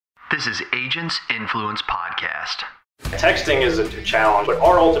This is Agents Influence Podcast. Texting is a challenge, but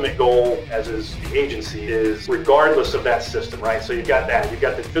our ultimate goal, as is the agency, is regardless of that system, right? So you've got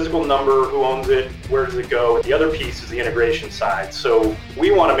the physical number, who owns it, where does it go? The other piece is the integration side. So we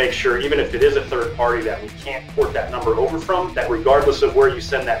want to make sure, even if it is a third party that we can't port that number over from, that regardless of where you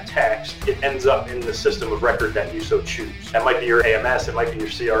send that text, it ends up in the system of record that you so choose. That might be your AMS, it might be your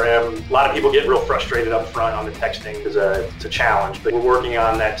CRM. A lot of people get real frustrated up front on the texting because it's a challenge, but we're working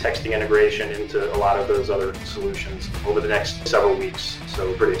on that texting integration into a lot of those other solutions over the next several weeks. So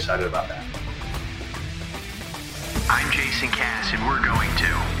we're pretty excited about that. I'm Jason Cass, and we're going to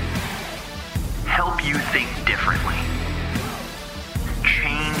help you think differently,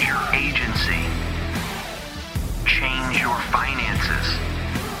 change your agency, change your finances,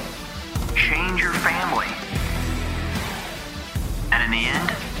 change your family, and in the end,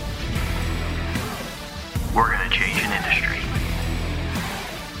 we're going to change an industry.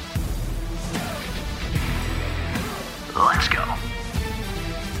 Let's go.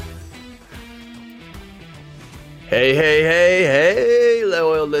 Hey,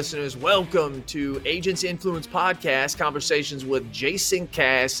 loyal listeners. Welcome to Agents Influence Podcast, conversations with Jason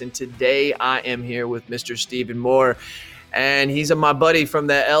Cass. And today I am here with Mr. Stephen Moore. And he's my buddy from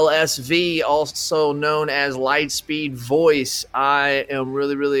the LSV, also known as Lightspeed Voice. I am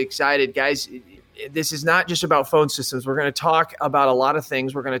really excited. Guys, this is not just about phone systems. We're going to talk about a lot of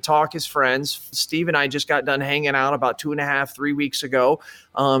things. We're going to talk as friends. Steve and I just got done hanging out about 3 weeks ago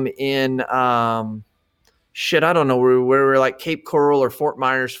in I don't know, where we were, like Cape Coral or Fort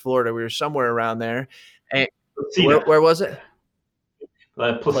Myers, Florida. We were somewhere around there. And where was it?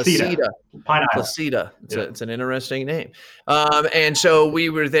 Placida. Placida. It's an interesting name. And so we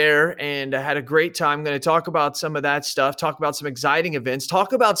were there and had a great time. I'm going to talk about some of that stuff, talk about some exciting events,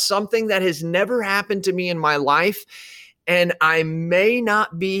 talk about something that has never happened to me in my life. And I may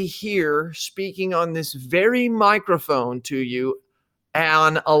not be here speaking on this very microphone to you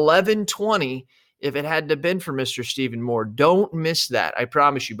on 11/20 if it hadn't have been for Mr. Stephen Moore. Don't miss that. I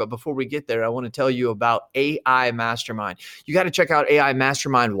promise you. But before we get there, I want to tell you about AI Mastermind. You got to check out AI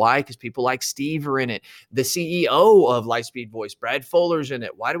Mastermind. Why? Because people like Steve are in it. The CEO of Lightspeed Voice, Brad Fuller's in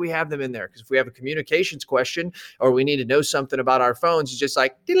it. Why do we have them in there? Because if we have a communications question or we need to know something about our phones, it's just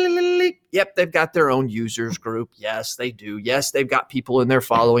like, yep, they've got their own users group. Yes, they do. Yes, they've got people in there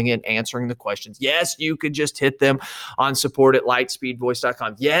following it, answering the questions. Yes, you could just hit them on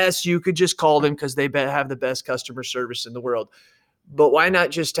support@lightspeedvoice.com. Yes, you could just call them because they have the best customer service in the world. But why not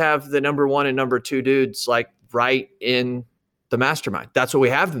just have the number one and number two dudes like right in the mastermind? That's what we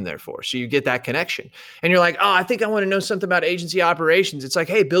have them there for. So you get that connection. And you're like, oh, I think I want to know something about agency operations. It's like,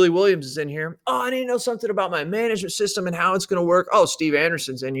 hey, Billy Williams is in here. Oh, I need to know something about my management system and how it's going to work. Oh, Steve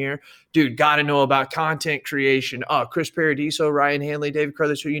Anderson's in here. Dude, got to know about content creation. Oh, Chris Paradiso, Ryan Hanley, David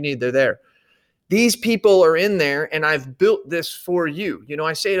Carruthers, who you need, they're there. These people are in there, and I've built this for you. You know,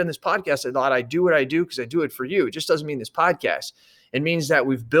 I say it on this podcast a lot. I do what I do because I do it for you. It just doesn't mean this podcast. It means that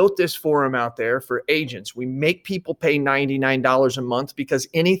we've built this forum out there for agents. We make people pay $99 a month because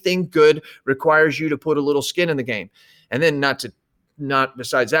anything good requires you to put a little skin in the game. And then not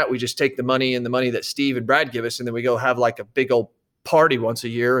besides that, we just take the money that Steve and Brad give us, and then we go have like a big old party once a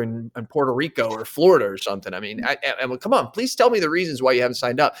year in Puerto Rico or Florida or something. I mean, come on, please tell me the reasons why you haven't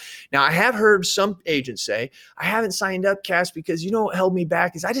signed up. Now, I have heard some agents say, I haven't signed up, Cass, because you know what held me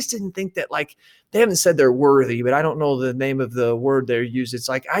back is I just didn't think that, like, they haven't said they're worthy, but I don't know the name of the word they're used. It's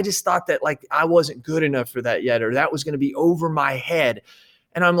like, I just thought that like I wasn't good enough for that yet, or that was going to be over my head.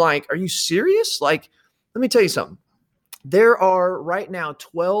 And I'm like, are you serious? Like, let me tell you something. There are right now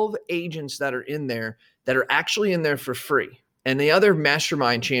 12 agents that are in there that are actually in there for free. And the other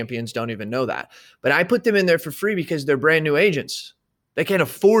mastermind champions don't even know that. But I put them in there for free because they're brand new agents. They can't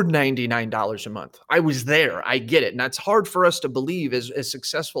afford $99 a month. I was there. I get it. And that's hard for us to believe as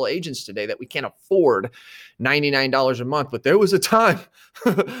successful agents today that we can't afford $99 a month. But there was a time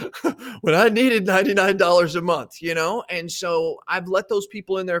when I needed $99 a month, you know? And so I've let those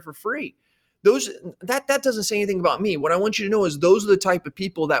people in there for free. That doesn't say anything about me. What I want you to know is those are the type of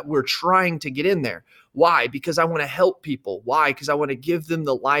people that we're trying to get in there. Why? Because I want to help people. Why? Because I want to give them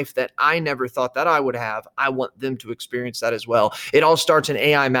the life that I never thought that I would have. I want them to experience that as well. It all starts in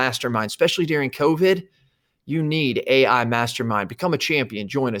AI Mastermind, especially during COVID. You need AI Mastermind. Become a champion.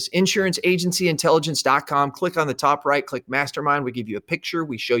 Join us. InsuranceAgencyIntelligence.com. Click on the top right, click Mastermind. We give you a picture.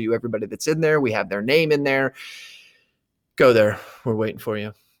 We show you everybody that's in there. We have their name in there. Go there. We're waiting for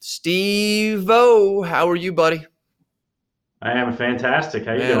you. Steve-O, how are you, buddy? I am fantastic.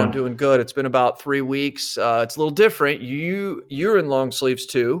 How you doing? I'm doing good. It's been about 3 weeks. It's a little different. You're in long sleeves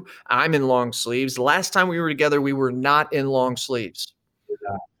too. I'm in long sleeves. The last time we were together, we were not in long sleeves.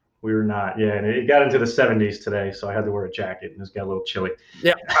 We were not. Yeah, and it got into the 70s today, so I had to wear a jacket, and it was got a little chilly.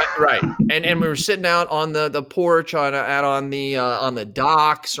 Yeah, right. And we were sitting out on the porch on the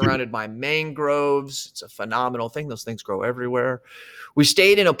dock, surrounded by mangroves. It's a phenomenal thing. Those things grow everywhere. We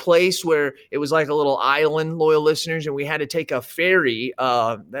stayed in a place where it was like a little island, loyal listeners, and we had to take a ferry.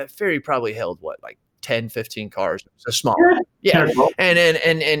 That ferry probably held like 10, 15 cars. It was a small. Yeah. And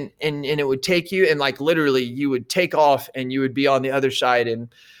it would take you, and like literally you would take off and you would be on the other side in,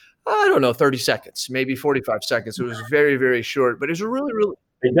 I don't know, 30 seconds, maybe 45 seconds. It was very, very short, but it was really, really.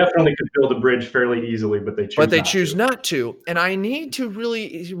 They definitely could build a bridge fairly easily, but they choose not to. And I need to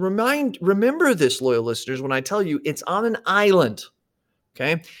really remember this, loyal listeners, when I tell you it's on an island.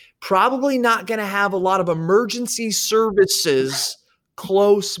 Okay. Probably not going to have a lot of emergency services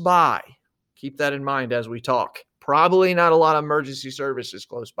close by. Keep that in mind as we talk. Probably not a lot of emergency services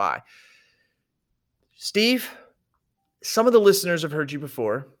close by. Steve, some of the listeners have heard you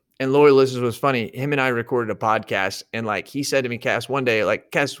before. And loyal listeners, was funny. Him and I recorded a podcast, and like he said to me, Cass, one day, like,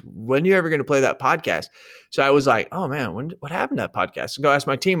 Cass, when are you ever going to play that podcast? So I was like, oh man, what happened to that podcast? So go ask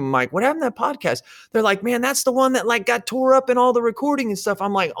my team. I'm like, what happened to that podcast? They're like, man, that's the one that like got tore up in all the recording and stuff.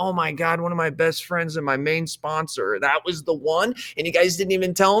 I'm like, oh my God, one of my best friends and my main sponsor. That was the one, and you guys didn't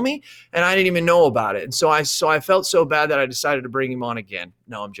even tell me, and I didn't even know about it. And so I felt so bad that I decided to bring him on again.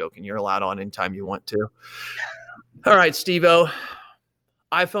 No, I'm joking. You're allowed on anytime you want to. All right, Steve-O.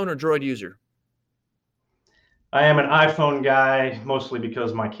 iPhone or Droid user? I am an iPhone guy, mostly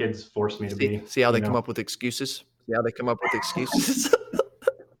because my kids forced me to be. See how they come up with excuses?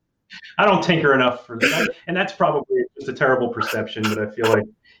 I don't tinker enough for that. And that's probably just a terrible perception, but I feel like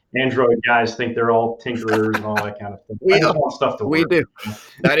Android guys think they're all tinkerers and all that kind of thing. We just want stuff to work. We do.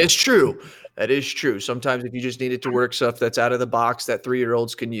 That is true. That is true. Sometimes if you just need it to work, stuff that's out of the box that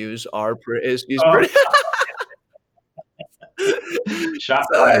 3-year-olds can use is pretty.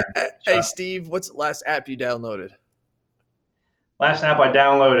 Hey, Steve, what's the last app you downloaded? Last app I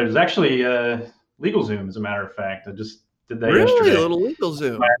downloaded is actually LegalZoom, as a matter of fact. I just did that yesterday. A little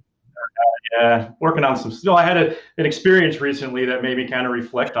LegalZoom. Yeah, working on some. Still, I had an experience recently that made me kind of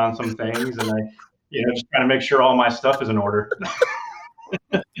reflect on some things, and I, just trying to make sure all my stuff is in order.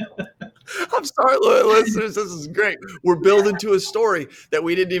 I'm sorry, listeners. This is great. We're building to a story that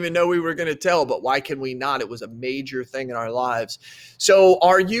we didn't even know we were going to tell, but why can we not? It was a major thing in our lives. So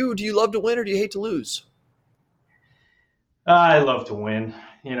do you love to win or do you hate to lose? I love to win.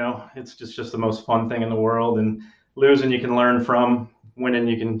 It's just the most fun thing in the world, and losing you can learn from. Winning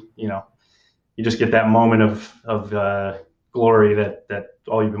you can, you just get that moment of glory that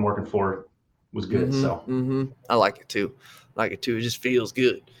all you've been working for was good. I like it too. It just feels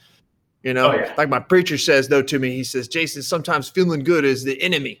good. Like my preacher says, though, to me, he says, Jason, sometimes feeling good is the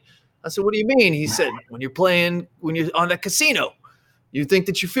enemy. I said, what do you mean? He said, when you're on a casino, you think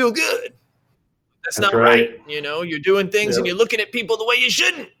that you feel good. That's not right. You're doing things and you're looking at people the way you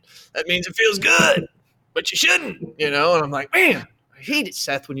shouldn't. That means it feels good, but you shouldn't, And I'm like, man, I hate it,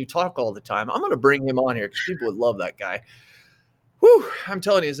 Seth, when you talk all the time. I'm going to bring him on here because people would love that guy. Whew, I'm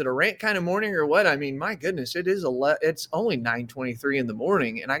telling you, is it a rant kind of morning or what? I mean, my goodness, it's only 9:23 in the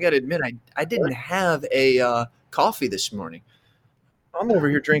morning, and I got to admit, I didn't have a coffee this morning. I'm over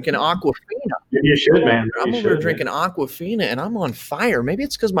here drinking Aquafina. You should, man. I'm over here drinking Aquafina, and I'm on fire. Maybe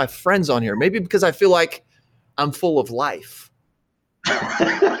it's because my friend's on here. Maybe because I feel like I'm full of life.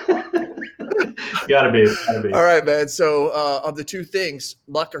 Gotta be. All right, man. So of the two things,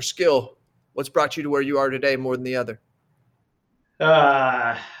 luck or skill, what's brought you to where you are today more than the other?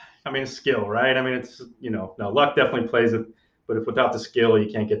 Skill, right? It's, luck definitely plays it, but if without the skill,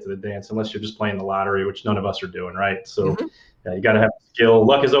 you can't get to the dance unless you're just playing the lottery, which none of us are doing, right? So you got to have skill.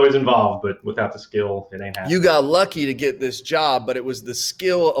 Luck is always involved, but without the skill, it ain't happening. You got lucky to get this job, but it was the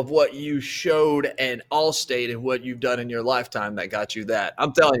skill of what you showed and Allstate and what you've done in your lifetime that got you that.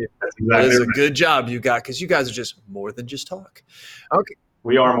 I'm telling you, that is a good job you got because you guys are just more than just talk. Okay.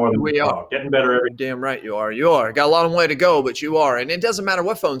 We are more than we are. Getting better every day. Damn right you are. You are. Got a long way to go, but you are. And it doesn't matter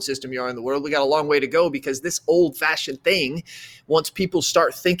what phone system you are in the world. We got a long way to go because this old-fashioned thing, once people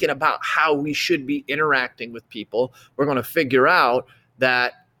start thinking about how we should be interacting with people, we're going to figure out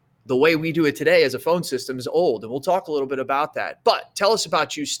that the way we do it today as a phone system is old. And we'll talk a little bit about that. But tell us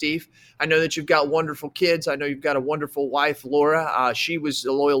about you, Steve. I know that you've got wonderful kids. I know you've got a wonderful wife, Laura. She was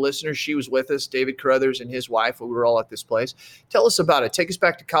a loyal listener. She was with us, David Carruthers and his wife. We were all at this place. Tell us about it. Take us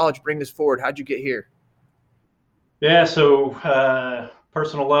back to college. Bring this forward. How'd you get here? Yeah, so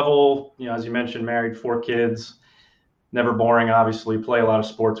personal level, as you mentioned, married, 4 kids. Never boring, obviously. Play a lot of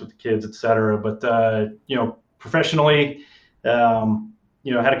sports with the kids, et cetera. But, professionally,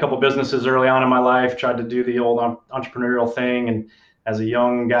 had a couple businesses early on in my life, tried to do the old entrepreneurial thing and as a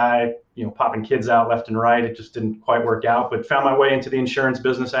young guy, popping kids out left and right. It just didn't quite work out, but found my way into the insurance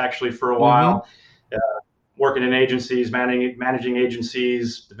business actually for a while, working in agencies, managing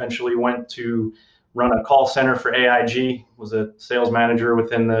agencies, eventually went to run a call center for AIG, was a sales manager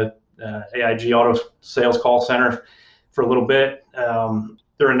within the AIG auto sales call center for a little bit.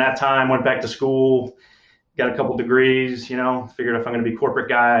 During that time, went back to school, got a couple degrees, figured if I'm going to be corporate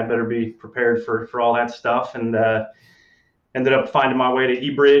guy, I better be prepared for all that stuff. And ended up finding my way to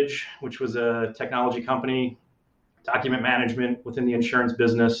eBridge, which was a technology company, document management within the insurance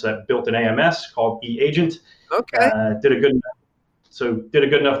business, built an AMS called eAgent. Okay. Did a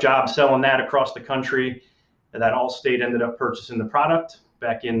good enough job selling that across the country that Allstate ended up purchasing the product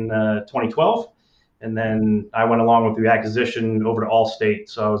back in 2012. And then I went along with the acquisition over to Allstate.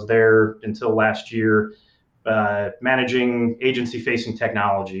 So I was there until last year, managing agency-facing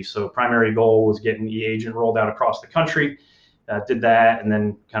technology. So primary goal was getting eAgent rolled out across the country. Did that, and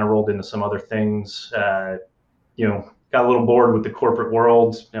then kind of rolled into some other things. Got a little bored with the corporate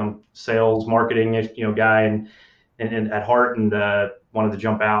world, sales, marketing, guy, and at heart, and wanted to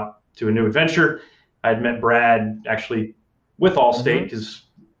jump out to a new adventure. I had met Brad actually with Allstate because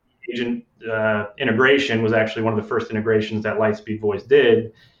agent integration was actually one of the first integrations that Lightspeed Voice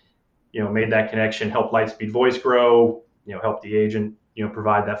did. Made that connection, helped Lightspeed Voice grow, helped the agent,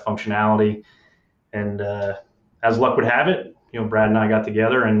 provide that functionality. And as luck would have it, Brad and I got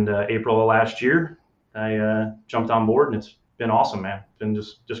together in April of last year. I jumped on board, and it's been awesome, man. It's been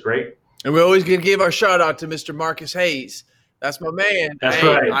just great. And we're always going to give our shout out to Mr. Marcus Hayes. That's my man. That's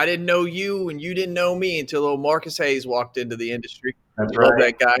right. I didn't know you, and you didn't know me until old Marcus Hayes walked into the industry. That's right. Love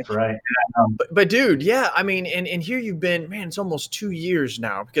that guy. That's right. But dude, yeah, I mean, and here you've been, man, it's almost 2 years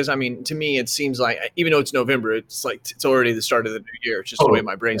now, because I mean, to me, it seems like, even though it's November, it's like, it's already the start of the new year. It's just the way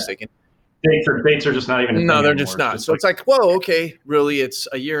my brain's thinking. Dates are just not even. No, they're just not. So it's like, whoa, okay, really, it's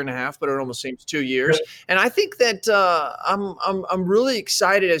a year and a half, but it almost seems 2 years. And I think that I'm really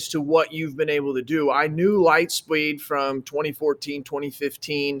excited as to what you've been able to do. I knew Lightspeed from 2014,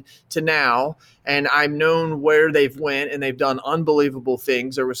 2015 to now, and I've known where they've went, and they've done unbelievable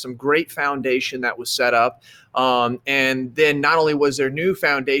things. There was some great foundation that was set up. And then not only was there new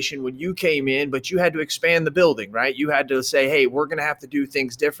foundation when you came in, but you had to expand the building, right? You had to say, hey, we're going to have to do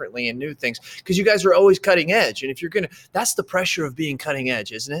things differently and new things, because you guys are always cutting edge. And if you're going to, that's the pressure of being cutting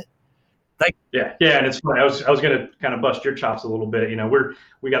edge, isn't it? Like, yeah. And it's funny. I was going to kind of bust your chops a little bit.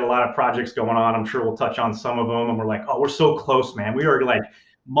 We got a lot of projects going on. I'm sure we'll touch on some of them. And we're like, oh, we're so close, man. We are like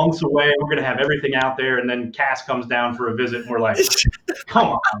months away. We're going to have everything out there. And then Cass comes down for a visit, and we're like, come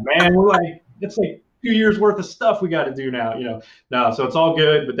on, man. We're like, it's like 2 years worth of stuff we got to do now, No, so it's all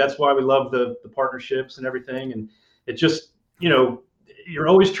good, but that's why we love the partnerships and everything. And it just, you're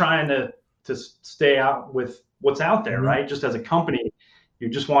always trying to stay out with what's out there, right? Just as a company, you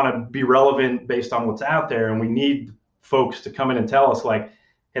just want to be relevant based on what's out there. And we need folks to come in and tell us, like,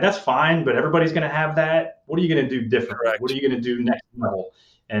 hey, that's fine, but everybody's going to have that. What are you going to do different? Correct. What are you going to do next level?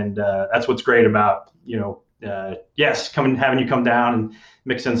 And that's what's great about, having you come down and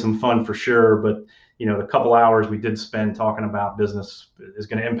mix in some fun for sure. But the couple hours we did spend talking about business is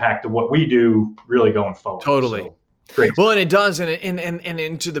going to impact what we do really going forward. Totally. So, great. Well, and it does.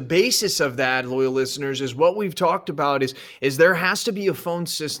 And to the basis of that, loyal listeners, is what we've talked about is there has to be a phone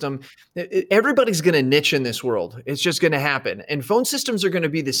system. Everybody's going to niche in this world. It's just going to happen. And phone systems are going to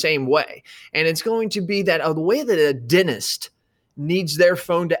be the same way. And it's going to be that the way that a dentist needs their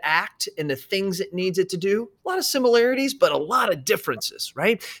phone to act and the things it needs it to do. A lot of similarities, but a lot of differences,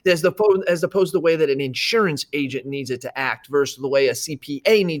 right? As opposed to the way that an insurance agent needs it to act versus the way a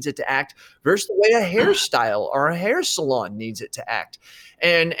CPA needs it to act versus the way a hairstyle or a hair salon needs it to act.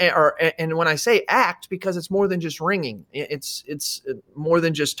 And when I say act, because it's more than just ringing, it's more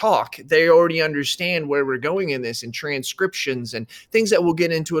than just talk. They already understand where we're going in this, and transcriptions and things that we'll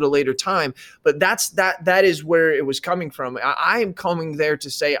get into at a later time. But that is where it was coming from. I am coming there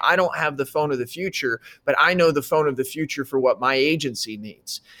to say I don't have the phone of the future, but I know the phone of the future for what my agency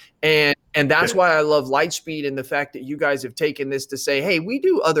needs. And that's why I love Lightspeed, and the fact that you guys have taken this to say, hey, we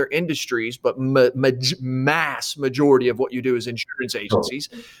do other industries, but mass majority of what you do is insurance agencies.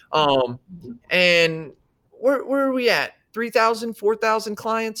 And where are we at? 3,000, 4,000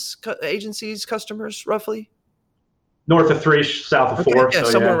 clients, agencies, customers, roughly? North of 3, south of 4. Yeah,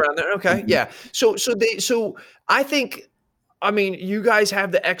 so somewhere around there. Okay. Yeah. So I think, you guys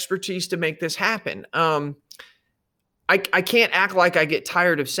have the expertise to make this happen. I can't act like I get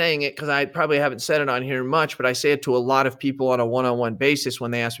tired of saying it, because I probably haven't said it on here much, but I say it to a lot of people on a one-on-one basis when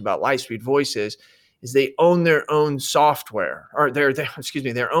they ask me about Lightspeed Voices, is they own their own software, or they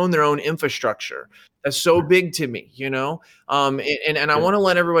own their own infrastructure. That's so big to me, and I want to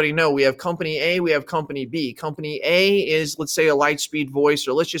let everybody know we have company A, we have company B. Company A is, let's say, a Lightspeed Voice,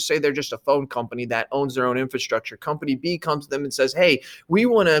 or let's just say they're just a phone company that owns their own infrastructure. Company B comes to them and says, hey, we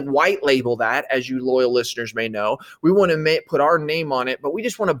want to white label that, as you loyal listeners may know. We want to put our name on it, but we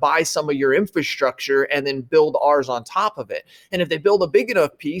just want to buy some of your infrastructure and then build ours on top of it. And if they build a big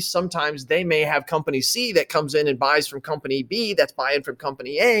enough piece, sometimes they may have company C that comes in and buys from company B that's buying from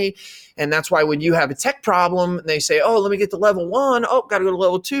company A. And that's why when you have a tech problem, they say, oh, let me get to level 1. Oh, got to go to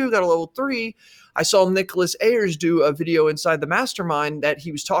level 2, got to level 3. I saw Nicholas Ayers do a video inside the mastermind that he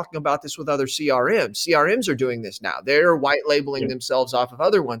was talking about this with other CRMs. CRMs are doing this now. They're white labeling themselves off of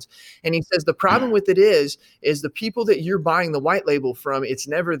other ones. And he says the problem with it is the people that you're buying the white label from, it's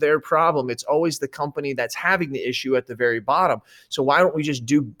never their problem. It's always the company that's having the issue at the very bottom. So why don't we just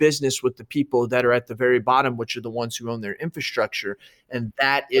do business with the people that are at the very bottom, which are the ones who own their infrastructure? And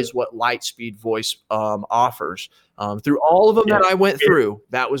that is what Lightspeed Voice offers. Through all of them that I went through,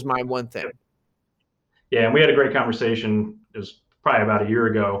 that was my one thing. Yeah, and we had a great conversation. It was probably about a year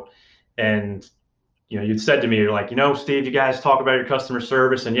ago, and you'd said to me, you're like, Steve, you guys talk about your customer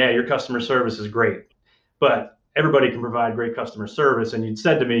service, and yeah, your customer service is great, but everybody can provide great customer service. And you'd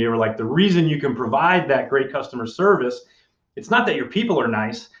said to me, you were like, the reason you can provide that great customer service, it's not that your people are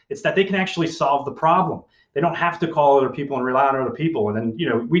nice, it's that they can actually solve the problem. They don't have to call other people and rely on other people. And then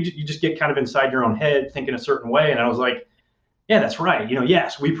you just get kind of inside your own head thinking a certain way. And I was like, yeah, that's right.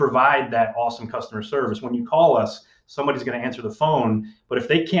 Yes, we provide that awesome customer service. When you call us, somebody's going to answer the phone. But if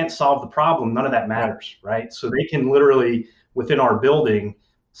they can't solve the problem, none of that matters, right? So they can literally, within our building,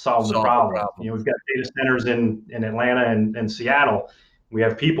 solve the problem. We've got data centers in Atlanta and Seattle. We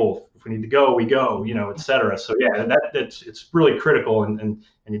have people. If we need to go, we go, et cetera. So yeah, it's really critical. And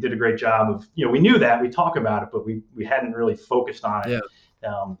you did a great job of, we knew that, we talk about it, but we hadn't really focused on it.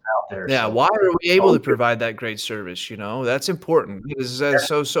 Out there. Yeah. Why are we able to provide that great service? That's important. This is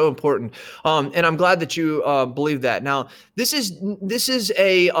so important. And I'm glad that you believe that. Now, this is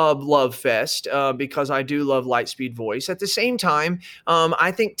a love fest because I do love Lightspeed Voice. At the same time,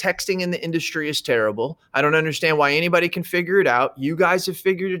 I think texting in the industry is terrible. I don't understand why anybody can figure it out. You guys have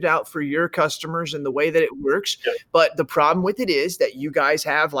figured it out for your customers and the way that it works. Yep. But the problem with it is that you guys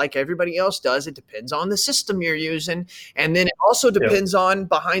have, like everybody else does, it depends on the system you're using. And then it also depends on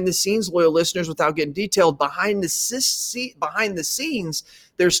behind the scenes, loyal listeners, without getting detailed, behind the scenes,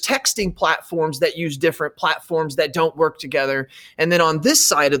 there's texting platforms that use different platforms that don't work together. And then on this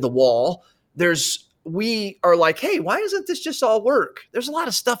side of the wall, we are like, hey, why doesn't this just all work? There's a lot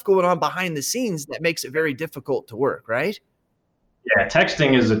of stuff going on behind the scenes that makes it very difficult to work, right? Yeah,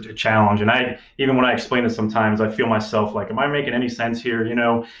 texting is a challenge. And even when I explain it sometimes, I feel myself like, am I making any sense here?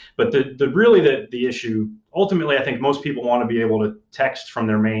 But the issue, ultimately, I think most people want to be able to text from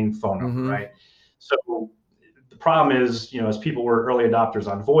their main phone number, right? So the problem is, as people were early adopters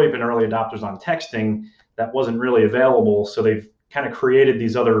on VoIP and early adopters on texting, that wasn't really available. So they've kind of created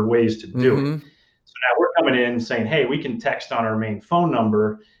these other ways to do it. So now we're coming in saying, hey, we can text on our main phone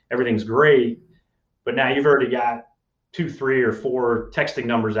number. Everything's great. But now you've already got 2, 3, or 4 texting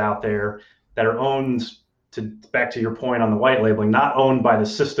numbers out there that are owned, back to your point on the white labeling, not owned by the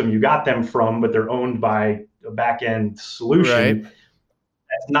system you got them from, but they're owned by a back-end solution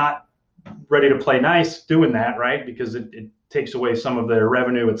that's not ready to play nice doing that, right? Because it takes away some of their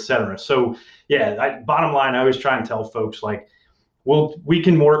revenue, et cetera. So yeah, bottom line, I always try and tell folks, like, we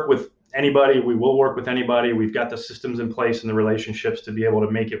can work with anybody. We will work with anybody. We've got the systems in place and the relationships to be able to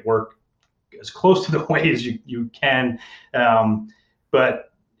make it work as close to the way as you can.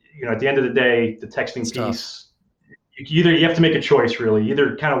 But at the end of the day, the texting piece, you have to make a choice, really.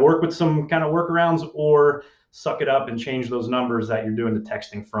 Either kind of work with some kind of workarounds or suck it up and change those numbers that you're doing the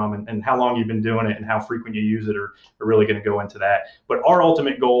texting from, and how long you've been doing it and how frequent you use it are really going to go into that. But our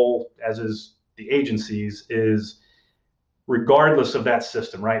ultimate goal, as is the agency's, is regardless of that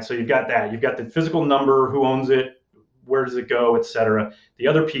system, right? So you've got the physical number, who owns it, where does it go, et cetera. The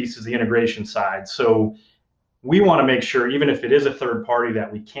other piece is the integration side. So we want to make sure, even if it is a third party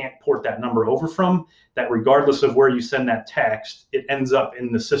that we can't port that number over from, that regardless of where you send that text, it ends up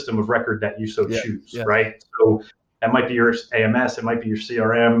in the system of record that you choose, right? So that might be your AMS, it mimight be your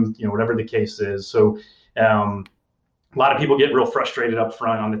CRM, whatever the case is. So a lot of people get real frustrated up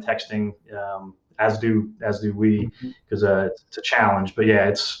front on the texting, as do we, because it's a challenge. But yeah,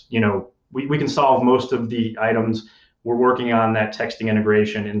 it's, we can solve most of the items. We're working on that texting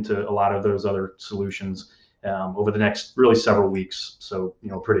integration into a lot of those other solutions over the next really several weeks. So,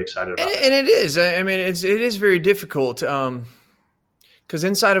 pretty excited about it. And it is. I mean, it is very difficult because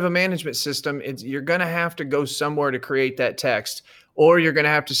inside of a management system, you're going to have to go somewhere to create that text, or you're going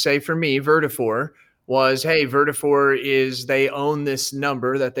to have to say, for me, Vertafore, was, hey, Vertafore they own this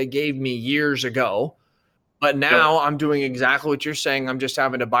number that they gave me years ago. But now I'm doing exactly what you're saying. I'm just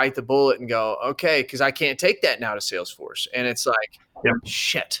having to bite the bullet and go, okay, because I can't take that now to Salesforce. And it's like,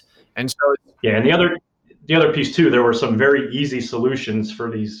 shit. And so, and the other piece too, there were some very easy solutions for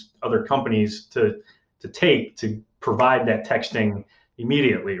these other companies to take to provide that texting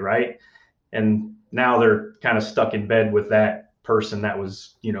immediately, right? And now they're kind of stuck in bed with that person that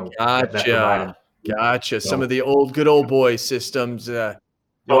was, that provided. Gotcha. Some of the good old boy systems don't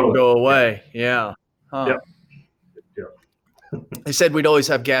go away. Yeah. Huh. They said we'd always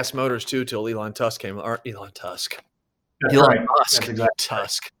have gas motors too till Elon Musk came. Or Elon Musk. That's Elon right. Musk. That's exactly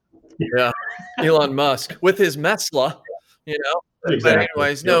Tusk. Yeah. Elon Musk with his Tesla, Exactly. But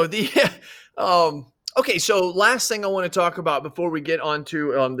anyways, okay, so last thing I want to talk about before we get on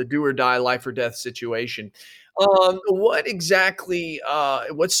to the do or die, life or death situation. What exactly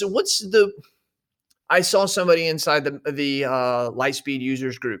what's the I saw somebody inside the Lightspeed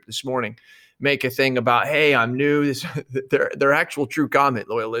users group this morning make a thing about, hey, I'm new. Their actual true comment,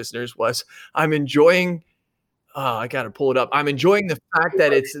 loyal listeners, was, I'm enjoying. I got to pull it up. I'm enjoying the fact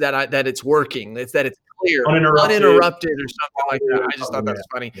that it's working. That it's clear, uninterrupted or something like that. I just thought that was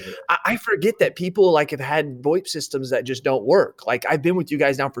funny. I forget that people have had VoIP systems that just don't work. Like, I've been with you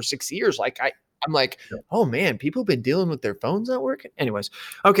guys now for 6 years. Like, I'm like, oh man, people have been dealing with their phones not working. Anyways,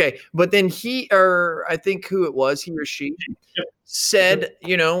 okay. But then I think who it was, he or she said,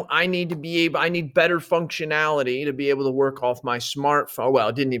 I need better functionality to be able to work off my smartphone. Well,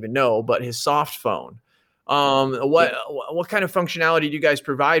 I didn't even know, but his soft phone. What kind of functionality do you guys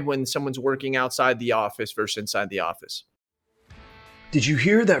provide when someone's working outside the office versus inside the office? Did you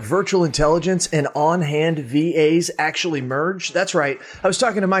hear that virtual intelligence and on-hand VAs actually merge? That's right. I was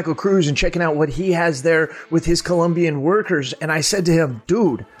talking to Michael Cruz and checking out what he has there with his Colombian workers. And I said to him,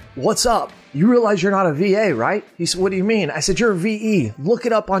 dude, what's up? You realize you're not a VA, right? He said, what do you mean? I said, you're a VE. Look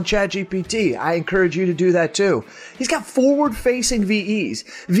it up on ChatGPT. I encourage you to do that too. He's got forward-facing VEs.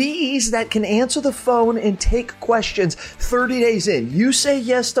 VEs that can answer the phone and take questions 30 days in. You say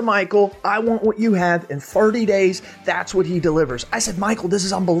yes to Michael, I want what you have. In 30 days, that's what he delivers. I said, Michael, this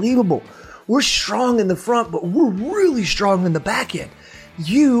is unbelievable. We're strong in the front, but we're really strong in the back end.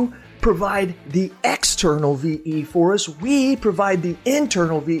 You provide the external VE for us. We provide the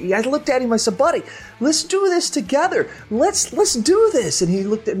internal VE. I looked at him, I said, buddy, let's do this together. Let's do this. And he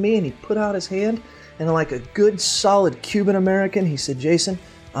looked at me and he put out his hand, and like a good solid Cuban American, he said, Jason,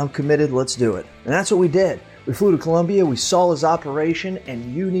 I'm committed. Let's do it. And that's what we did. We flew to Colombia, we saw his operation,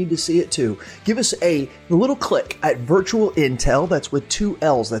 and you need to see it too. Give us a little click at Virtual Intel, that's with 2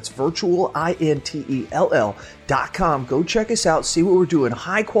 L's, that's virtualintell.com. Go check us out, see what we're doing.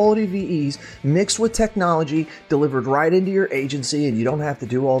 High quality VEs mixed with technology, delivered right into your agency, and you don't have to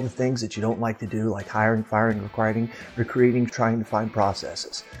do all the things that you don't like to do, like hiring, firing, recruiting, trying to find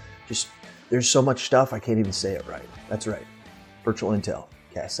processes. Just, there's so much stuff, I can't even say it right. That's right. Virtual Intel,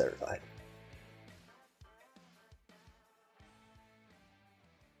 CAS certified.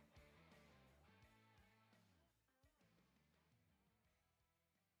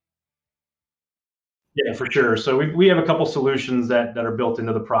 Yeah, for sure. So we have a couple solutions that are built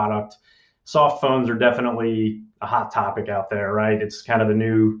into the product. Soft phones are definitely a hot topic out there, right? It's kind of the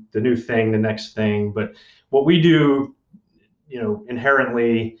new thing, the next thing. But what we do,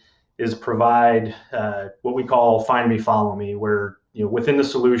 inherently is provide what we call find me, follow me, where within the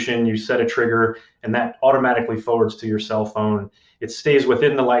solution you set a trigger and that automatically forwards to your cell phone. It stays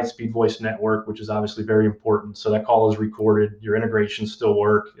within the Lightspeed voice network, which is obviously very important. So that call is recorded, your integrations still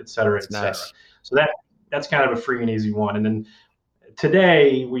work, et cetera, et cetera. Nice. So that's kind of a free and easy one. And then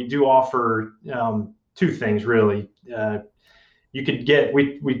today we do offer 2 things really. You could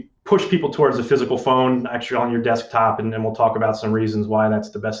we push people towards a physical phone actually on your desktop, and then we'll talk about some reasons why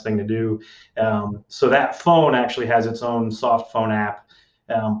that's the best thing to do. So that phone actually has its own soft phone app,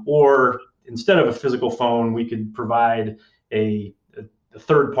 or instead of a physical phone, we could provide a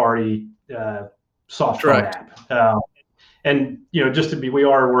third-party soft phone app. And we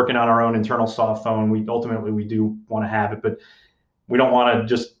are working on our own internal soft phone. We do want to have it, but we don't want to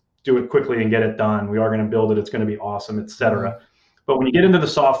just do it quickly and get it done. We are going to build it. It's going to be awesome, et cetera. But when you get into the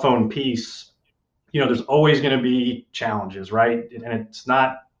soft phone piece, there's always going to be challenges, right? And it's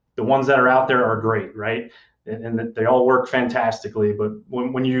not, the ones that are out there are great, right? And they all work fantastically. But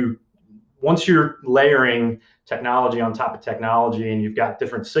once you're layering technology on top of technology and you've got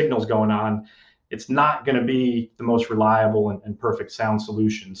different signals going on, it's not going to be the most reliable and perfect sound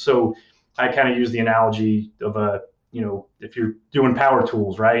solution. So I kind of use the analogy of if you're doing power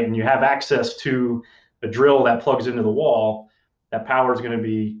tools, right, and you have access to a drill that plugs into the wall, That power is going to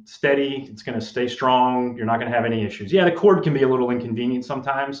be steady. It's going to stay strong. You're not going to have any issues. Yeah, the cord can be a little inconvenient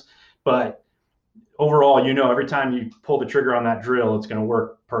sometimes, but overall, every time you pull the trigger on that drill, it's going to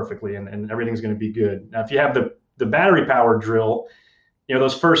work perfectly and everything's going to be good. Now, if you have the battery powered drill,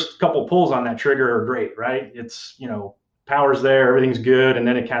 those first couple pulls on that trigger are great, right? It's, power's there, everything's good. And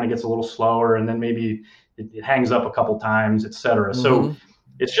then it kind of gets a little slower, and then maybe it hangs up a couple times, et cetera. Mm-hmm. So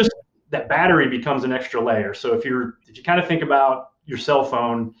it's just that battery becomes an extra layer. So if you kind of think about your cell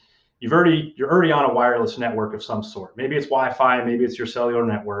phone, you're already on a wireless network of some sort. Maybe it's Wi-Fi, maybe it's your cellular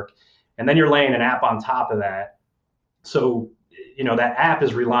network. And then you're laying an app on top of that. So, that app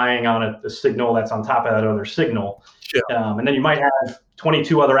is relying on a signal that's on top of that other signal. Sure. And then you might have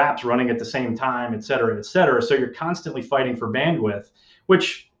 22 other apps running at the same time, et cetera, et cetera. So you're constantly fighting for bandwidth,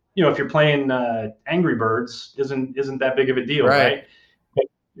 which, if you're playing Angry Birds, isn't that big of a deal, right? But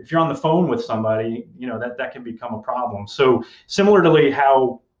if you're on the phone with somebody, that can become a problem. So similarly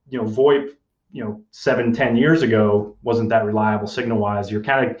how, VoIP, 7-10 years ago wasn't that reliable signal-wise, you're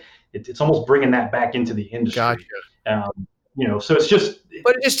kind of, it's almost bringing that back into the industry. Gotcha. So it's just.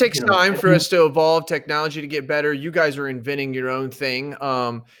 But it just takes time for us to evolve technology to get better. You guys are inventing your own thing.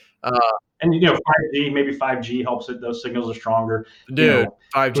 And 5G, maybe 5G helps it. Those signals are stronger. Dude,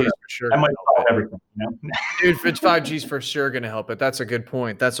 5G is for sure. That might solve everything. Dude, if it's 5G is for sure going to help it. That's a good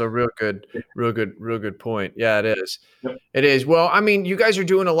point. That's a real good point. Yeah, it is. Yep. It is. Well, I mean, you guys are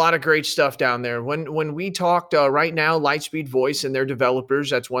doing a lot of great stuff down there. When we talked right now, Lightspeed Voice and their developers,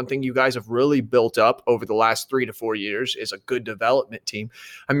 that's one thing you guys have really built up over the last 3 to 4 years is a good development team.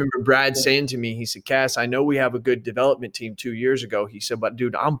 I remember Brad saying to me, he said, Cass, I know we have a good development team 2 years ago. He said, but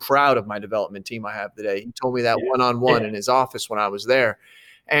dude, I'm proud of my development team I have today. He told me that one-on-one in his office when I was there.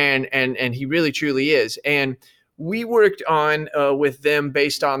 And he really truly is. And we worked on with them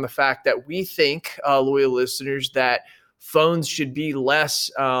based on the fact that we think, loyal listeners, that phones should be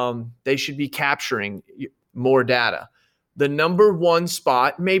less, they should be capturing more data. The number one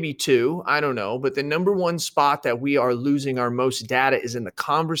spot, maybe two, I don't know, but the number one spot that we are losing our most data is in the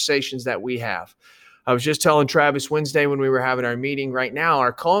conversations that we have. I was just telling Travis Wednesday when we were having our meeting right now,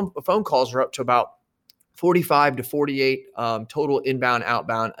 our phone calls are up to about 45 to 48 total inbound,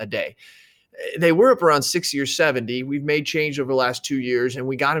 outbound a day. They were up around 60 or 70. We've made change over the last 2 years, and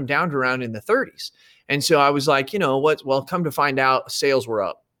we got them down to around in the 30s. And so I was like, well, come to find out, sales were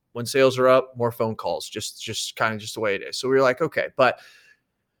up. When sales are up, more phone calls, just kind of just the way it is. So we were like, okay. But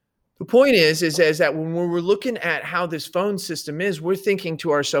the point is that when we're looking at how this phone system is, we're thinking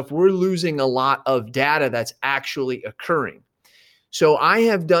to ourselves, we're losing a lot of data that's actually occurring. So I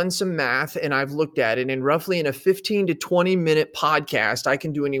have done some math and I've looked at it, and roughly in a 15 to 20 minute podcast, I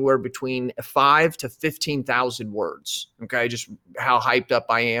can do anywhere between 5 to 15,000 words. Okay. Just how hyped up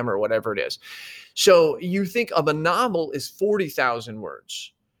I am or whatever it is. So you think of a novel is 40,000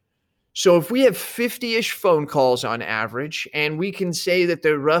 words. So if we have 50-ish phone calls on average, and we can say that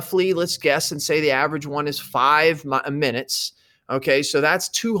they're roughly, let's guess and say the average one is 5 minutes. Okay, so that's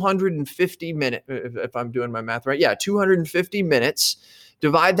 250 minutes, if I'm doing my math right. Yeah, 250 minutes.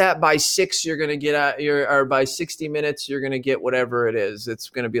 Divide that by 6, you're going to get or by 60 minutes, you're going to get whatever it is. It's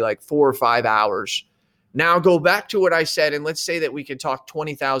going to be like 4 or 5 hours. Now go back to what I said, and let's say that we could talk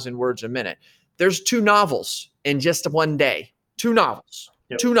 20,000 words a minute. There's 2 novels in just one day. 2 novels.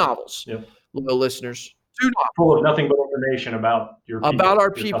 Yep. 2 novels. Yep. Loyal listeners. 2 novels. Full of nothing but information about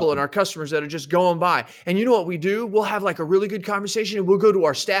our people and our customers that are just going by. And you know what we do? We'll have like a really good conversation, and we'll go to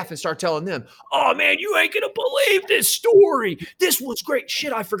our staff and start telling them, oh man, you ain't going to believe this story. This was great.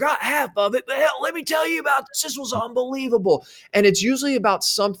 Shit, I forgot half of it, but hell, let me tell you about this. This was unbelievable. And it's usually about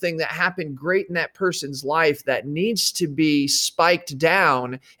something that happened great in that person's life that needs to be spiked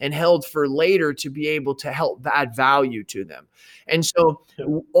down and held for later to be able to help add value to them. And so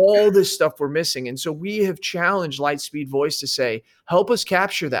all this stuff we're missing. And so we have challenged Lightspeed Voice to say, help us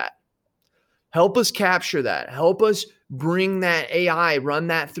capture that. Help us capture that. Help us bring that AI, run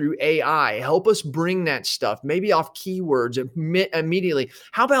that through AI. Help us bring that stuff, maybe off keywords immediately.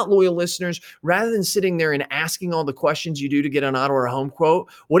 How about, loyal listeners, rather than sitting there and asking all the questions you do to get an auto or a home quote,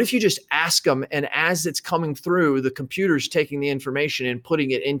 what if you just ask them, and as it's coming through, the computer's taking the information and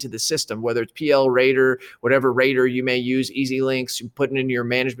putting it into the system, whether it's PL Rater, whatever Rater you may use, Easy Links, putting it into your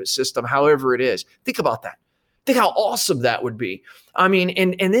management system, however it is. Think about that. Think how awesome that would be. I mean,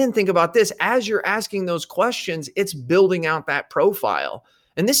 and then think about this. As you're asking those questions, it's building out that profile.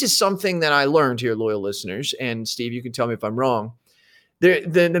 And this is something that I learned here, loyal listeners. And Steve, you can tell me if I'm wrong.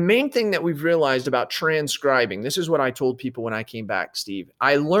 The main thing that we've realized about transcribing, this is what I told people when I came back, Steve.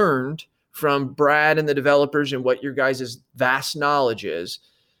 I learned from Brad and the developers and what your guys' vast knowledge is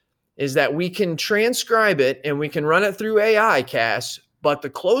is that we can transcribe it and we can run it through AI, Cass, but the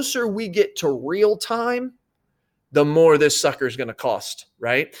closer we get to real time, the more this sucker is going to cost,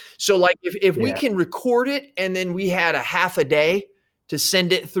 right? So like if we can record it and then we had a half a day to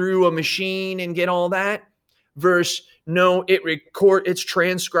send it through a machine and get all that versus no, it's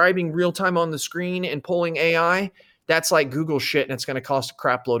transcribing real time on the screen and pulling AI. That's like Google shit and it's going to cost a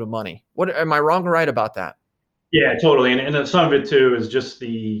crap load of money. What, am I wrong or right about that? Yeah, totally. And then some of it too is just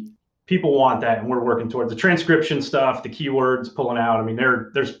the people want that, and we're working towards the transcription stuff, the keywords pulling out. I mean,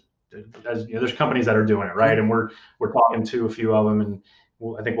 there's companies that are doing it, right? And we're talking to a few of them, and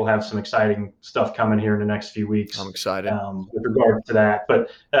I think we'll have some exciting stuff coming here in the next few weeks. I'm excited with regard to that.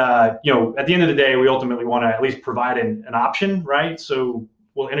 But at the end of the day, we ultimately want to at least provide an option, right? So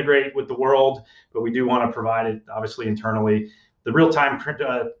we'll integrate with the world, but we do want to provide it obviously internally. The real time,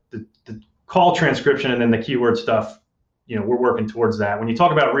 the call transcription, and then the keyword stuff. We're working towards that. When you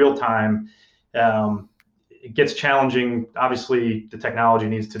talk about real time, it gets challenging. Obviously, the technology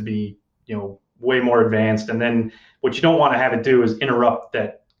needs to be, way more advanced. And then what you don't want to have it do is interrupt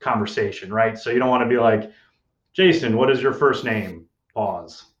that conversation, right? So you don't want to be like, Jason, what is your first name?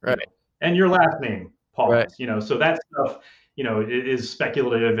 Pause. Right. And your last name? Pause. Right. So that stuff, it is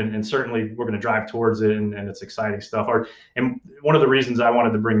speculative, and certainly we're going to drive towards it, and it's exciting stuff. And one of the reasons I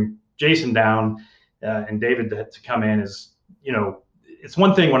wanted to bring Jason down and David to come in is, it's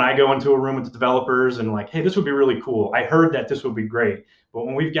one thing when I go into a room with the developers and like, hey, this would be really cool. I heard that this would be great. But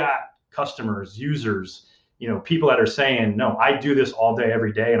when we've got customers, users, people that are saying, no, I do this all day,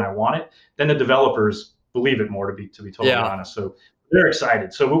 every day, and I want it, then the developers believe it more, to be totally honest. So they're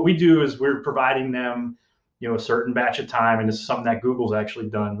excited. So what we do is we're providing them, a certain batch of time. And this is something that Google's actually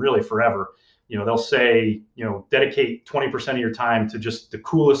done really forever. They'll say, dedicate 20% of your time to just the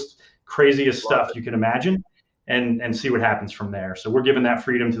coolest, craziest stuff you can imagine, and see what happens from there. So we're giving that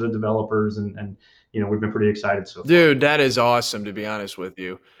freedom to the developers, and we've been pretty excited so far. Dude, that is awesome, to be honest with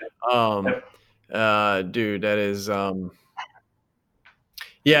you. Dude, that is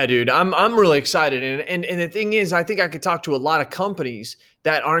yeah, dude, I'm really excited. And the thing is, I think I could talk to a lot of companies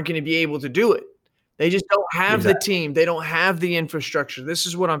that aren't going to be able to do it. They just don't have the team. They don't have the infrastructure. This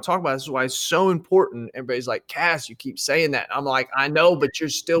is what I'm talking about. This is why it's so important. Everybody's like, Cass, you keep saying that. I'm like, I know, but you're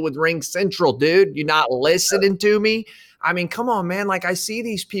still with Ring Central, dude. You're not listening to me. I mean, come on, man. Like, I see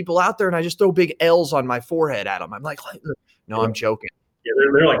these people out there and I just throw big L's on my forehead at them. I'm like, no, I'm joking. Yeah,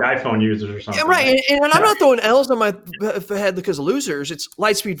 they're like iPhone users or something. Yeah, right. And I'm not throwing L's on my head because of losers. It's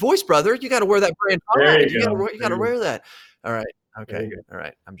Lightspeed Voice, brother. You got to wear that brand. You got to wear that. All right. Okay. All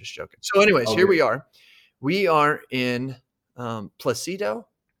right. I'm just joking. So anyways, here we are. We are in Placido.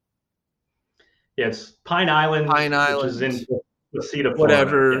 Yeah, it's Pine Island. Which is in Placido,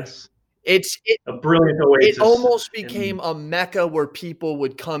 whatever. Yes. It's a brilliant oasis. It almost became a mecca where people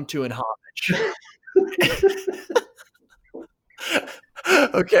would come to in homage.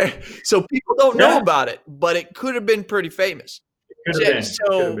 Okay. So people don't know about it, but it could have been pretty famous.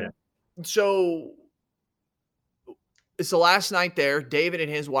 So it's the last night there. David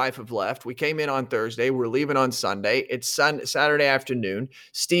and his wife have left. We came in on Thursday. We're leaving on Sunday. It's Saturday afternoon.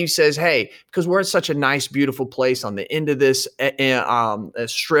 Steve says, hey, because we're at such a nice, beautiful place on the end of this a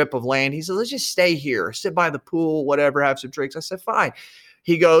strip of land. He said, let's just stay here, sit by the pool, whatever, have some drinks. I said, fine.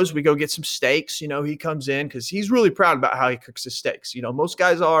 He goes, we go get some steaks. He comes in because he's really proud about how he cooks his steaks. Most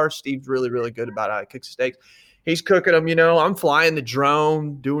guys are. Steve's really, really good about how he cooks his steaks. He's cooking them, I'm flying the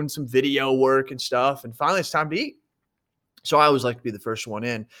drone, doing some video work and stuff. And finally, it's time to eat. So I always like to be the first one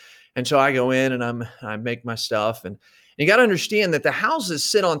in. And so I go in and I make my stuff. And you got to understand that the houses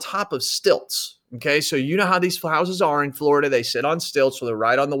sit on top of stilts. Okay. So you know how these houses are in Florida. They sit on stilts, so they're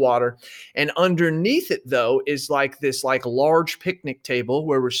right on the water. And underneath it, though, is like this large picnic table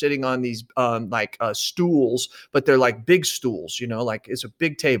where we're sitting on these stools, but they're like big stools, like it's a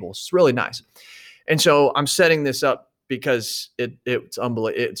big table. It's really nice. And so I'm setting this up because it's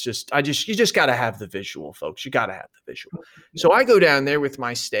unbelievable. It's just, you just got to have the visual, folks. You got to have the visual. So I go down there with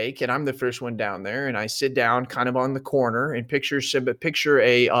my steak, and I'm the first one down there, and I sit down kind of on the corner and picture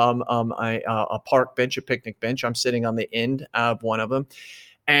a park bench, a picnic bench. I'm sitting on the end of one of them.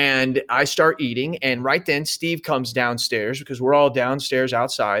 And I start eating, and right then Steve comes downstairs because we're all downstairs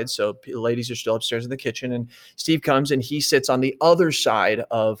outside. So the ladies are still upstairs in the kitchen, and Steve comes and he sits on the other side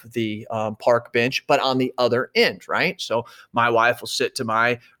of the park bench, but on the other end, right? So my wife will sit to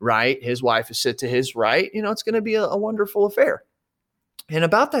my right. His wife will sit to his right. It's going to be a wonderful affair. And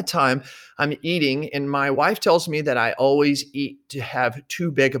about that time, I'm eating, and my wife tells me that I always eat to have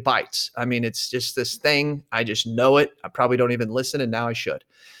too big of bites. I mean, it's just this thing. I just know it. I probably don't even listen, and now I should.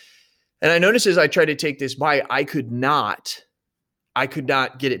 And I noticed as I tried to take this bite, I could not I could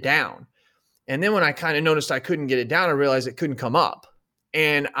not get it down. And then when I kind of noticed I couldn't get it down, I realized it couldn't come up.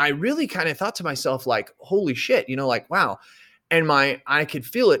 And I really kind of thought to myself, like, holy shit, like, wow. And I could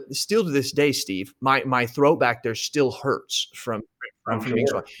feel it still to this day, Steve. My throat back there still hurts from being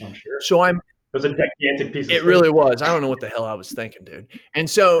swollen. I'm sure. So it was a gigantic piece of it really was. I don't know what the hell I was thinking, dude. And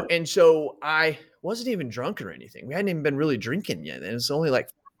so I wasn't even drunk or anything. We hadn't even been really drinking yet. And it's only like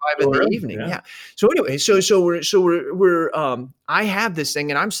 5 in the evening. Yeah. So anyway, we're I have this thing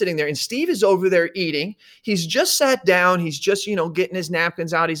and I'm sitting there and Steve is over there eating. He's just sat down. He's just, getting his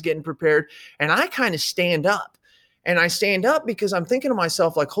napkins out. He's getting prepared. And I kind of stand up. And I stand up because I'm thinking to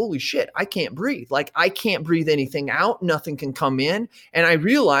myself, like, holy shit, I can't breathe. Like, I can't breathe anything out. Nothing can come in. And I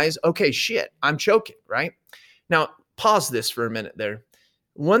realize, okay, shit, I'm choking, right? Now, pause this for a minute there.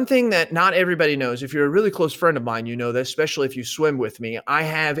 One thing that not everybody knows, if you're a really close friend of mine, you know this, especially if you swim with me, I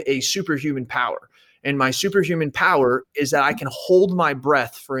have a superhuman power. And my superhuman power is that I can hold my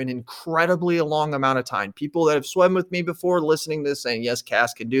breath for an incredibly long amount of time. People that have swum with me before listening to this saying, yes,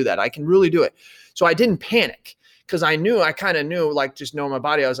 Cass can do that. I can really do it. So I didn't panic. Because I kind of knew, like, just knowing my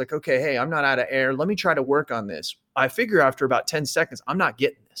body, I was like, okay, hey, I'm not out of air. Let me try to work on this. I figure after about 10 seconds, I'm not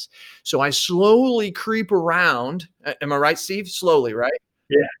getting this. So I slowly creep around. Am I right, Steve? Slowly, right?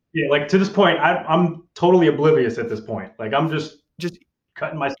 Yeah. Like to this point, I'm totally oblivious at this point. Like I'm just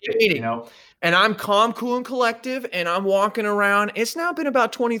cutting my steak, And I'm calm, cool, and collective, and I'm walking around. It's now been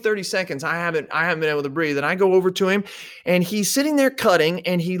about 20, 30 seconds. I haven't been able to breathe. And I go over to him, and he's sitting there cutting,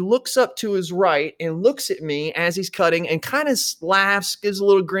 and he looks up to his right and looks at me as he's cutting and kind of laughs, gives a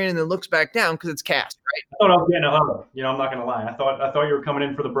little grin, and then looks back down because it's Cass, right? I thought I was getting a hug. I'm not going to lie. I thought you were coming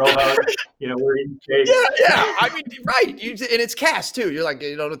in for the bro hug. We're eating cake. Yeah. I mean, right. And it's Cass, too. You're like,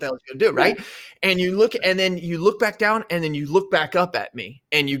 you don't know what the hell he's going to do, right? And you look, and then you look back down, and then you look back up at me,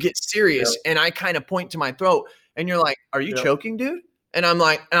 and you get serious. Yep. And I kind of point to my throat, and you're like, are you choking, dude? And I'm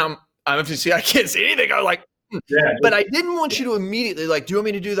like, obviously I can't see anything. I'm like, but I didn't want you to immediately like, do you want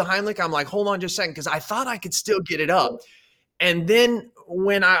me to do the Heimlich? I'm like, hold on just a second. Cause I thought I could still get it up. And then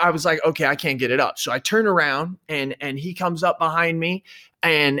when I was like, okay, I can't get it up. So I turn around and he comes up behind me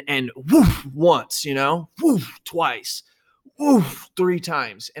and woof once, woof twice, woof 3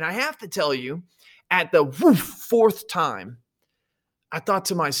 times. And I have to tell you, at the woof 4th time, I thought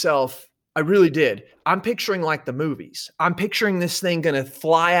to myself, I really did. I'm picturing like the movies. I'm picturing this thing going to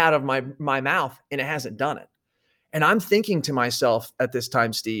fly out of my mouth, and it hasn't done it. And I'm thinking to myself at this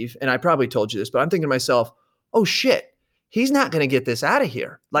time, Steve, and I probably told you this, but I'm thinking to myself, oh shit, he's not going to get this out of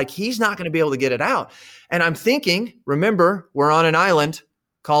here. Like he's not going to be able to get it out. And I'm thinking, remember, we're on an island,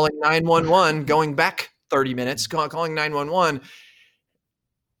 calling 911, going back 30 minutes, calling 911.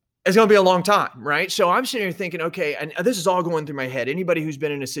 It's going to be a long time, right? So I'm sitting here thinking, okay, and this is all going through my head. Anybody who's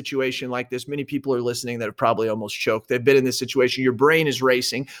been in a situation like this, many people are listening that have probably almost choked. They've been in this situation. Your brain is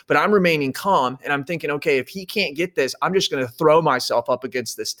racing, but I'm remaining calm. And I'm thinking, okay, if he can't get this, I'm just going to throw myself up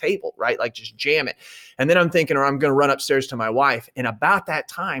against this table, right? Like just jam it. And then I'm thinking, or I'm going to run upstairs to my wife. And about that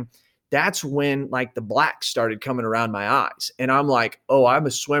time, that's when like the black started coming around my eyes. And I'm like, oh, I'm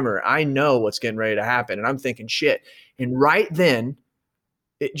a swimmer. I know what's getting ready to happen. And I'm thinking, shit. And right then,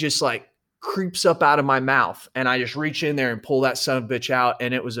 it just like creeps up out of my mouth and I just reach in there and pull that son of a bitch out.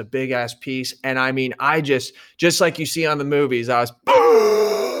 And it was a big ass piece. And I mean, I just like you see on the movies, just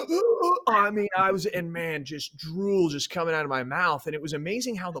drool just coming out of my mouth. And it was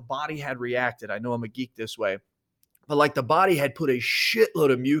amazing how the body had reacted. I know I'm a geek this way, but like the body had put a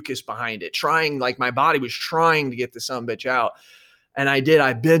shitload of mucus behind it, my body was trying to get the son of a bitch out. And I did.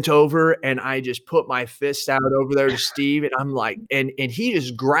 I bent over and I just put my fist out over there to Steve. And I'm like, and he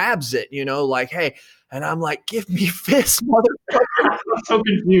just grabs it, like, hey. And I'm like, give me fists, motherfucker. I'm so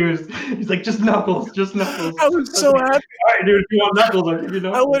confused. He's like, just knuckles. I was so happy. All right, dude, if you want knuckles, I'll give you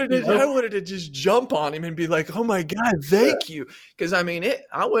knuckles. I wanted to just jump on him and be like, oh my God, thank you. Because I mean,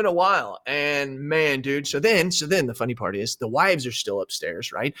 I went a while. And man, dude. So then the funny part is the wives are still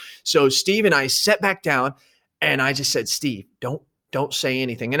upstairs, right? So Steve and I sat back down and I just said, Steve, don't say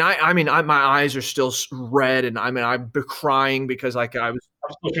anything. And I mean, my eyes are still red, and I'm crying because like I'm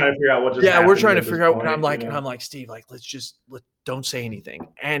still trying to figure out what just happened. We're trying to figure out what I'm like, and I'm like, Steve, like, don't say anything.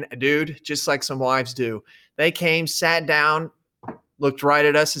 And dude, just like some wives do, they came, sat down, looked right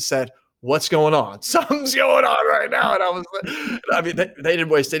at us and said, what's going on? Something's going on right now. And they didn't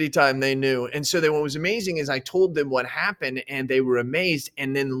waste any time. They knew. And so then what was amazing is I told them what happened and they were amazed.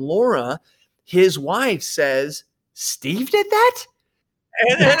 And then Laura, his wife, says, Steve did that?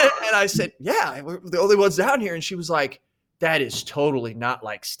 And I said, yeah, we're the only ones down here. And she was like, that is totally not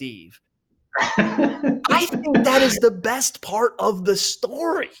like Steve. I think that is the best part of the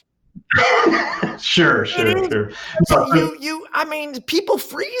story. Sure. I mean, people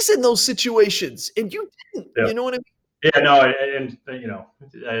freeze in those situations, and you didn't. Yeah. You know what I mean? Yeah, no, and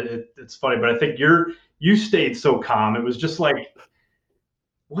it's funny, but I think you stayed so calm. It was just like,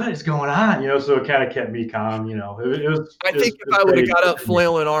 what is going on? So it kind of kept me calm. I think if I would have got up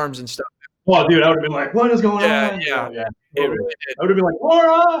flailing arms and stuff. Well, dude, I would have been like, what is going on? Yeah. It really did. I would have been like,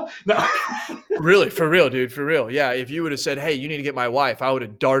 Laura! No. Really, for real, dude, for real. Yeah, if you would have said, hey, you need to get my wife, I would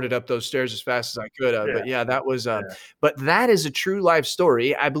have darted up those stairs as fast as I could have. But yeah, that was but that is a true life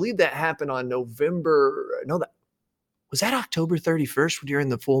story. I believe that happened on was that October 31st during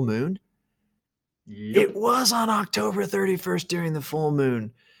the full moon? Yep. It was on October 31st during the full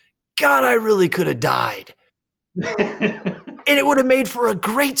moon. God, I really could have died. And it would have made for a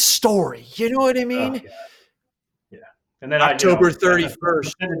great story. You know what I mean? Yeah. And then October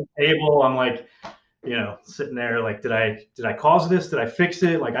 31st. At the table, I'm like, sitting there like, did I cause this? Did I fix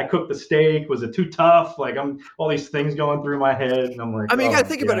it? Like, I cooked the steak. Was it too tough? Like, I'm all these things going through my head, and I'm like, I mean, you got to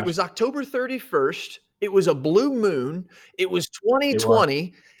think about it. It was October 31st. It was a blue moon. It was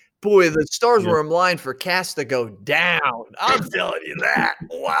 2020. Boy, the stars were aligned for Cass to go down. I'm telling you that.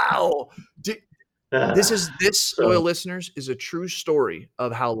 Wow. This loyal listeners is a true story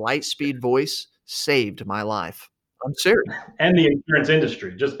of how Lightspeed Voice saved my life. I'm serious. And the insurance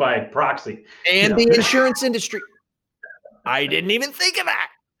industry, just by proxy. And the insurance industry. I didn't even think of that.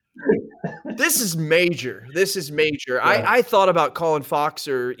 This is major. Yeah. I thought about calling Fox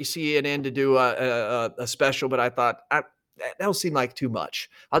or CNN to do a special, but I thought that'll seem like too much.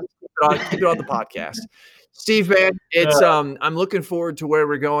 I'll just keep it on the podcast. Steve, man, it's I'm looking forward to where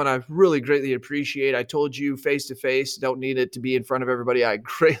we're going. I really greatly appreciate. I told you face to face, don't need it to be in front of everybody. I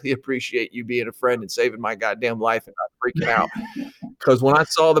greatly appreciate you being a friend and saving my goddamn life and not freaking out. Because when I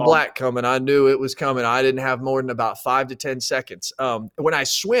saw the black coming, I knew it was coming. I didn't have more than about 5 to 10 seconds. When I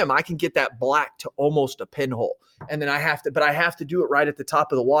swim, I can get that black to almost a pinhole. And then I have to do it right at the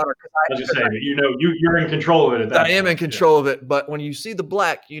top of the water. I was just saying, you're in control of it. I am in control of it. But when you see the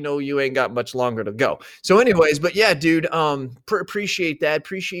black, you ain't got much longer to go. So anyways, but yeah, dude, appreciate that.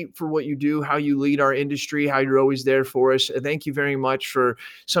 Appreciate for what you do, how you lead our industry, how you're always there for us. Thank you very much for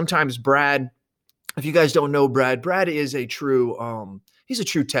sometimes Brad. If you guys don't know Brad is a true, he's a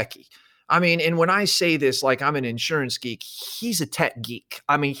true techie. I mean, and when I say this, like I'm an insurance geek, he's a tech geek.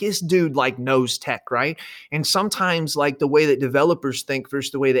 I mean, his dude like knows tech, right? And sometimes like the way that developers think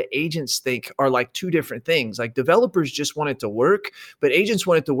versus the way that agents think are like two different things. Like developers just want it to work, but agents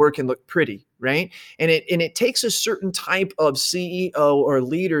want it to work and look pretty, right? And it takes a certain type of CEO or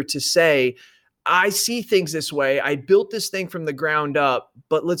leader to say, I see things this way. I built this thing from the ground up,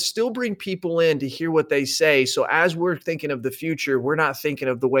 but let's still bring people in to hear what they say. So as we're thinking of the future, we're not thinking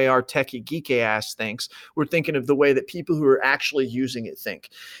of the way our techie geeky ass thinks. We're thinking of the way that people who are actually using it think.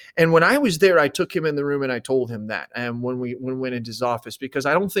 And when I was there, I took him in the room and I told him that. And when we went into his office, because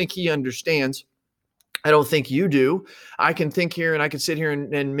I don't think he understands. I don't think you do. I can think here and I can sit here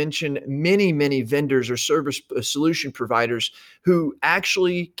and mention many, many vendors or service solution providers who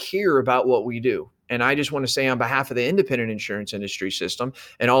actually care about what we do. And I just want to say on behalf of the independent insurance industry system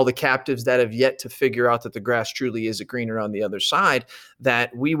and all the captives that have yet to figure out that the grass truly is greener on the other side,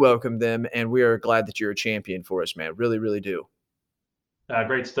 that we welcome them and we are glad that you're a champion for us, man. Really, really do.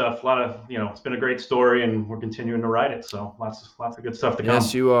 Great stuff. A lot of, it's been a great story and we're continuing to write it. So lots of good stuff to come.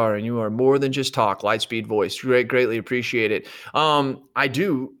 Yes, you are. And you are more than just talk. Lightspeed Voice. Greatly appreciate it. I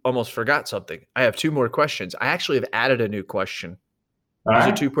do almost forgot something. I have 2 more questions. I actually have added a new question. These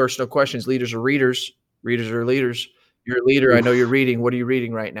are 2 personal questions. Leaders are readers. Readers are leaders. You're a leader. I know you're reading. What are you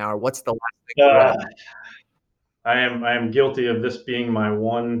reading right now? Or what's the last thing? I am guilty of this being my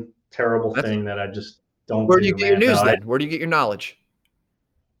one terrible thing that I just don't. Where do you get your news then? Where do you get your knowledge?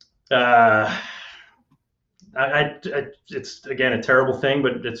 It's again a terrible thing,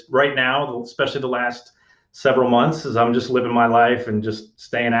 but it's right now, especially the last several months, as I'm just living my life and just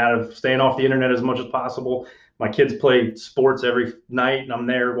staying off the internet as much as possible. My kids play sports every night, and I'm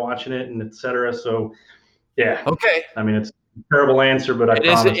there watching it, and etc. So, yeah. Okay. I mean, it's a terrible answer, but I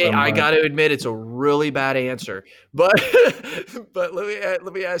got to admit, it's a really bad answer. But but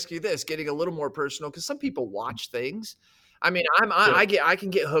let me ask you this, getting a little more personal, because some people watch things. I mean, I can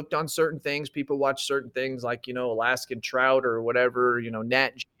get hooked on certain things. People watch certain things like, Alaskan trout or whatever,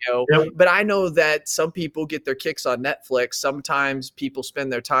 Nat Geo. Yep. But I know that some people get their kicks on Netflix. Sometimes people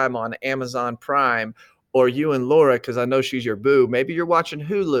spend their time on Amazon Prime, or you and Laura, because I know she's your boo. Maybe you're watching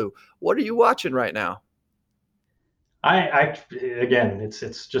Hulu. What are you watching right now? Again,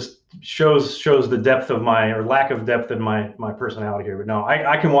 it's just shows the depth of or lack of depth in my personality here. But no,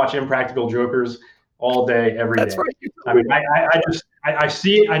 I can watch Impractical Jokers all day, every day. That's right. I mean, I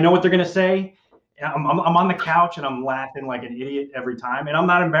see it. I know what they're going to say. I'm on the couch and I'm laughing like an idiot every time, and I'm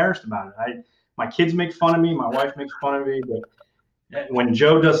not embarrassed about it. My kids make fun of me. My wife makes fun of me, but when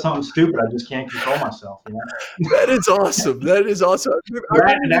Joe does something stupid, I just can't control myself. You know? That is awesome. That is awesome.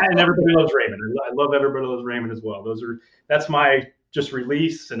 That and Everybody Loves Raymond. I love Everybody Loves Raymond as well. That's my just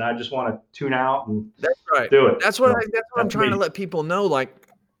release, and I just want to tune out and do it. That's what I'm trying to let people know. Like,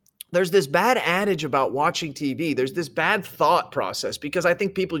 there's this bad adage about watching TV. There's this bad thought process because I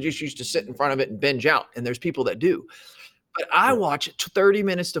think people just used to sit in front of it and binge out, and there's people that do. But I watch 30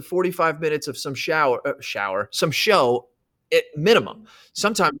 minutes to 45 minutes of some some show at minimum.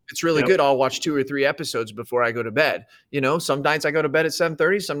 Sometimes if it's really good, I'll watch 2 or 3 episodes before I go to bed. You know, some nights I go to bed at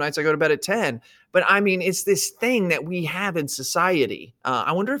 7:30, some nights I go to bed at 10. But I mean, it's this thing that we have in society.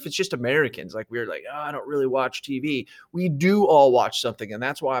 I wonder if it's just Americans. Like, we're like, oh, I don't really watch TV. We do all watch something. And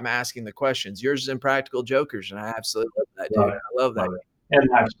that's why I'm asking the questions. Yours is Impractical Jokers. And I absolutely love that, dude. I love that. And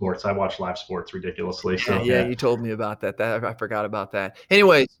live sports. I watch live sports ridiculously. So, yeah, you told me about that. I forgot about that.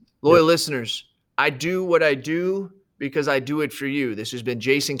 Anyways, loyal listeners, I do what I do because I do it for you. This has been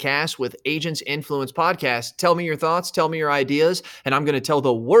Jason Cass with Agents Influence Podcast. Tell me your thoughts, tell me your ideas, and I'm going to tell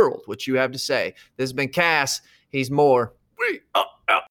the world what you have to say. This has been Cass. He's more.